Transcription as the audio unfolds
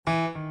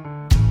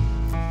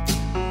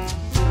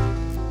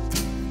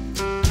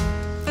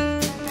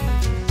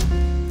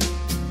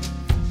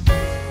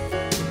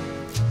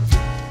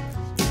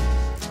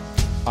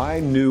I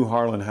knew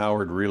Harlan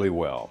Howard really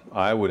well.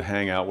 I would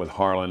hang out with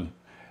Harlan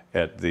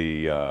at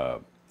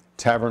the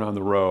Tavern on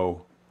the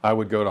Row. I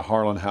would go to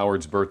Harlan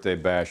Howard's birthday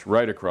bash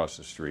right across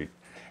the street,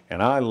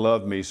 and I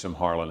love me some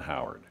Harlan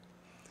Howard.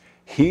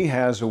 He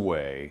has a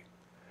way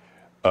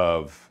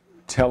of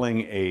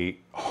telling a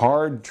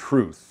hard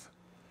truth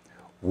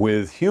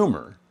with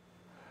humor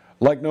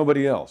like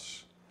nobody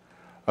else.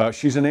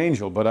 She's an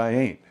angel, but I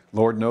ain't.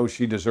 Lord knows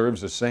she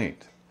deserves a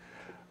saint.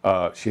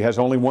 She has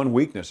only one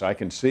weakness I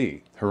can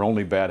see. Her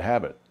only bad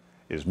habit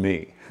is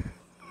me.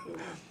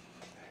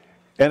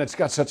 And it's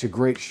got such a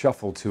great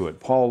shuffle to it.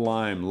 Paul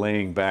Lime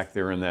laying back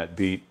there in that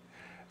beat,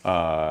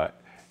 and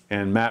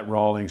Matt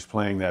Rawlings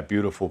playing that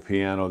beautiful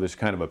piano. There's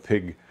kind of a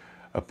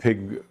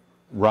pig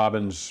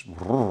robins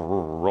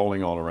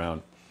rolling all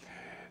around.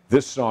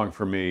 This song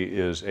for me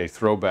is a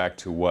throwback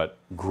to what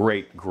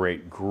great,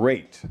 great,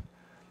 great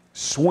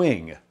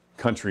swing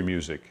country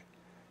music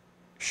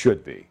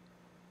should be.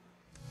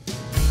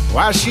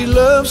 Why she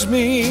loves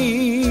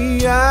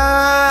me,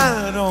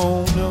 I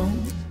don't know.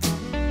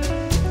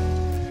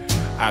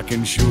 I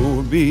can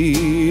sure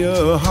be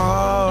a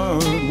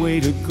hard way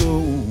to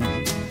go,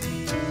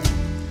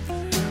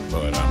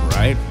 but I'm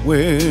right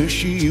where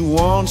she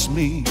wants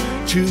me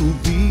to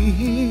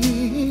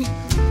be.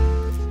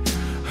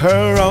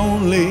 Her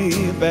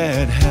only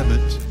bad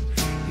habit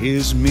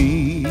is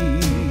me.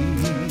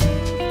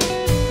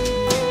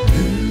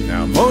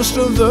 Now most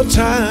of the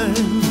time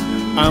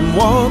I'm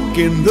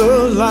walking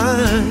the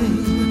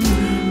line,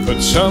 but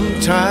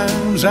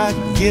sometimes I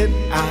get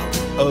out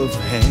of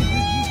hand.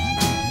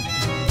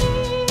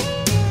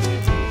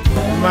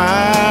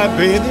 My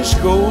baby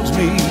scolds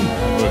me,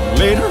 but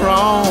later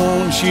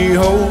on she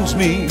holds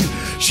me.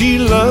 She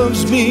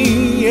loves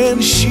me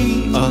and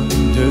she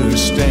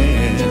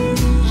understands.